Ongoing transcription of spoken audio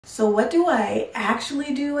So what do I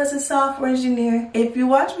actually do as a software engineer? If you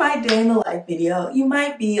watch my day in the life video, you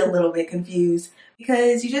might be a little bit confused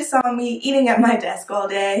because you just saw me eating at my desk all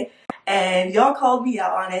day and y'all called me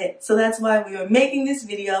out on it. So that's why we are making this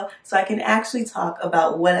video so I can actually talk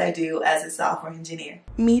about what I do as a software engineer.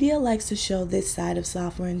 Media likes to show this side of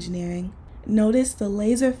software engineering. Notice the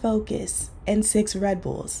laser focus and 6 Red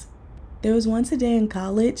Bulls. There was once a day in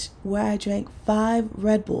college where I drank 5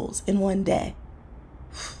 Red Bulls in one day.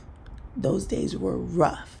 Those days were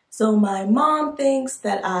rough. So my mom thinks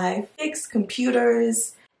that I fix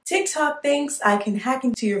computers. TikTok thinks I can hack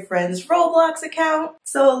into your friend's Roblox account.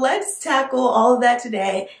 So let's tackle all of that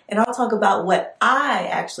today, and I'll talk about what I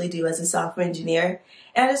actually do as a software engineer.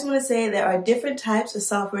 And I just want to say there are different types of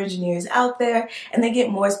software engineers out there, and they get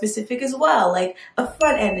more specific as well, like a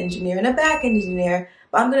front-end engineer and a back-end engineer.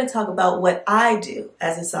 But I'm going to talk about what I do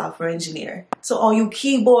as a software engineer. So all you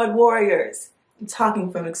keyboard warriors, I'm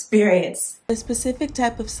talking from experience. The specific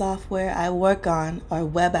type of software I work on are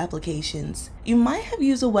web applications. You might have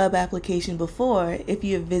used a web application before if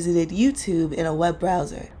you have visited YouTube in a web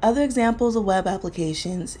browser. Other examples of web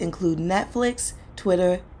applications include Netflix,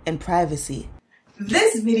 Twitter, and Privacy.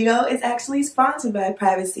 This video is actually sponsored by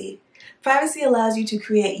Privacy. Privacy allows you to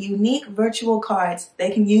create unique virtual cards they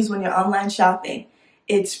can use when you're online shopping.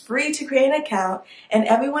 It's free to create an account, and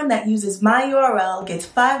everyone that uses my URL gets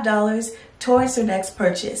 $5 towards their next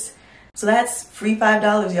purchase. So that's free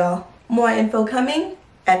 $5, y'all. More info coming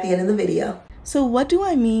at the end of the video. So what do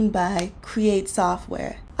I mean by create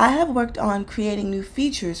software? I have worked on creating new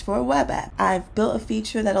features for a web app. I've built a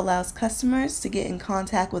feature that allows customers to get in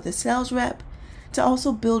contact with a sales rep, to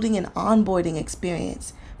also building an onboarding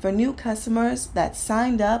experience for new customers that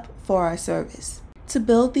signed up for our service. To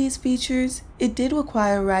build these features, it did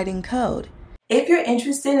require writing code. If you're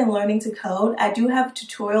interested in learning to code, I do have a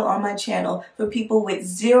tutorial on my channel for people with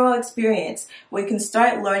zero experience where you can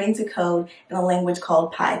start learning to code in a language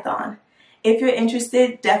called Python. If you're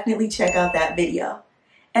interested, definitely check out that video.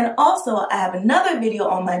 And also, I have another video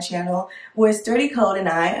on my channel where Sturdy Code and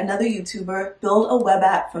I, another YouTuber, build a web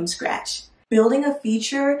app from scratch. Building a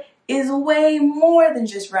feature is way more than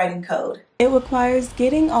just writing code. It requires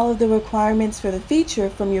getting all of the requirements for the feature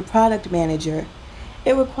from your product manager.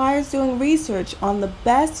 It requires doing research on the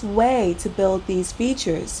best way to build these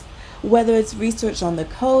features, whether it's research on the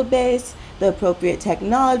code base, the appropriate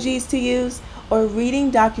technologies to use, or reading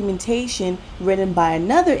documentation written by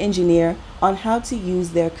another engineer on how to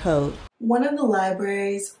use their code. One of the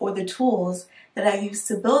libraries or the tools that I used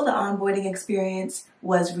to build the onboarding experience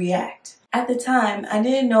was React. At the time, I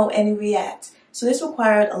didn't know any React, so this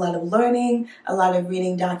required a lot of learning, a lot of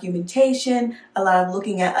reading documentation, a lot of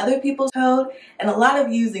looking at other people's code, and a lot of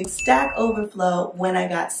using Stack Overflow when I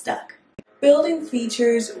got stuck. Building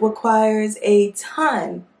features requires a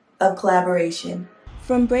ton of collaboration.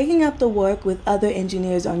 From breaking up the work with other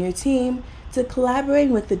engineers on your team, to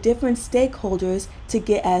collaborating with the different stakeholders to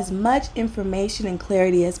get as much information and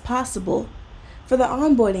clarity as possible. For the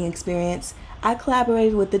onboarding experience, I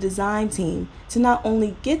collaborated with the design team to not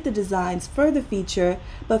only get the designs for the feature,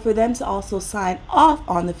 but for them to also sign off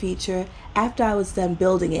on the feature after I was done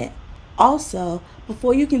building it. Also,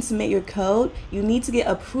 before you can submit your code, you need to get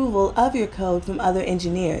approval of your code from other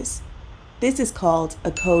engineers. This is called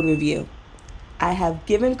a code review. I have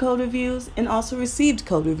given code reviews and also received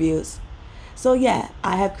code reviews. So yeah,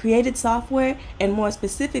 I have created software and more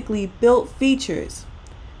specifically built features.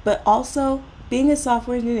 But also, being a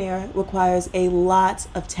software engineer requires a lot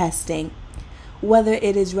of testing. Whether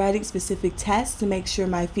it is writing specific tests to make sure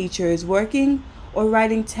my feature is working, or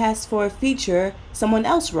writing tests for a feature someone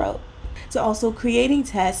else wrote, to also creating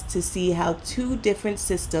tests to see how 2 different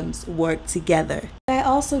systems work together. What I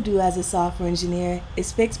also do as a software engineer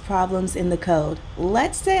is fix problems in the code.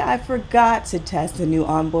 Let's say I forgot to test a new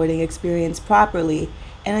onboarding experience properly,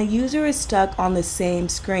 and a user is stuck on the same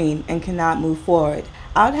screen and cannot move forward.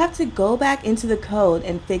 I would have to go back into the code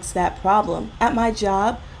and fix that problem. At my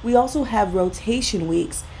job, we also have rotation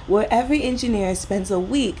weeks where every engineer spends a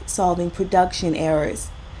week solving production errors.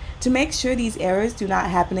 To make sure these errors do not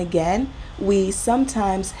happen again, we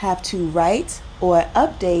sometimes have to write or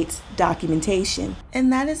update documentation.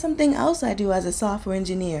 And that is something else I do as a software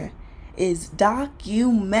engineer, is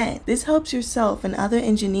document. This helps yourself and other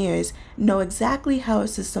engineers know exactly how a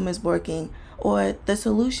system is working or the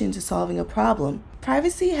solution to solving a problem.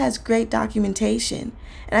 Privacy has great documentation,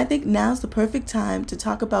 and I think now's the perfect time to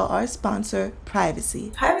talk about our sponsor,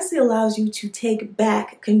 Privacy. Privacy allows you to take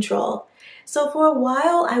back control. So for a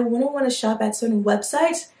while, I wouldn't want to shop at certain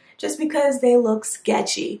websites just because they look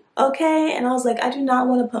sketchy, okay? And I was like, I do not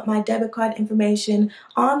want to put my debit card information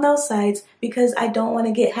on those sites because I don't want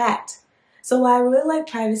to get hacked. So why I really like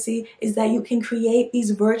privacy is that you can create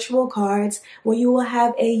these virtual cards where you will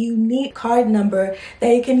have a unique card number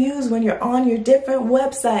that you can use when you're on your different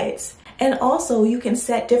websites. And also you can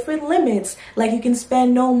set different limits, like you can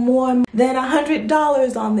spend no more than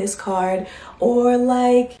 $100 on this card, or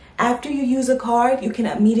like after you use a card, you can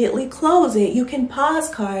immediately close it. You can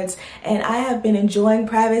pause cards, and I have been enjoying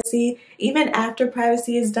privacy. Even after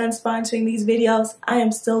privacy is done sponsoring these videos, I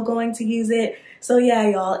am still going to use it. So yeah,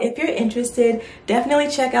 y'all, if you're interested, definitely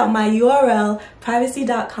check out my URL,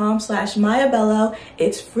 privacy.com/mayabello.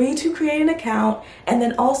 It's free to create an account. And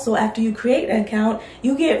then also after you create an account,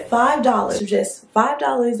 you get $5, just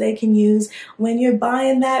 $5 they can use when you're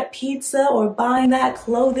buying that pizza or buying that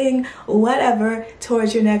clothing, whatever,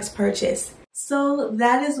 towards your next purchase. So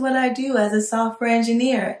that is what I do as a software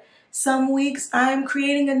engineer. Some weeks I'm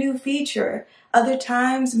creating a new feature. Other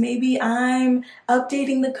times, maybe I'm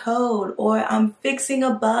updating the code, or I'm fixing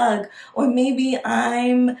a bug, or maybe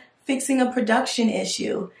I'm fixing a production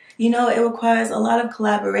issue. You know, it requires a lot of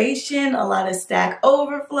collaboration, a lot of Stack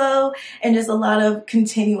Overflow, and just a lot of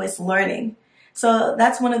continuous learning. So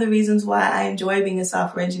that's one of the reasons why I enjoy being a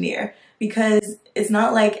software engineer, because it's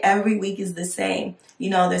not like every week is the same. You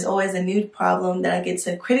know, there's always a new problem that I get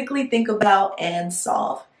to critically think about and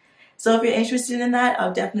solve. So if you're interested in that,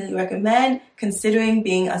 I'll definitely recommend considering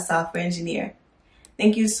being a software engineer.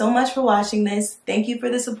 Thank you so much for watching this. Thank you for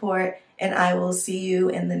the support, and I will see you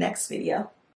in the next video.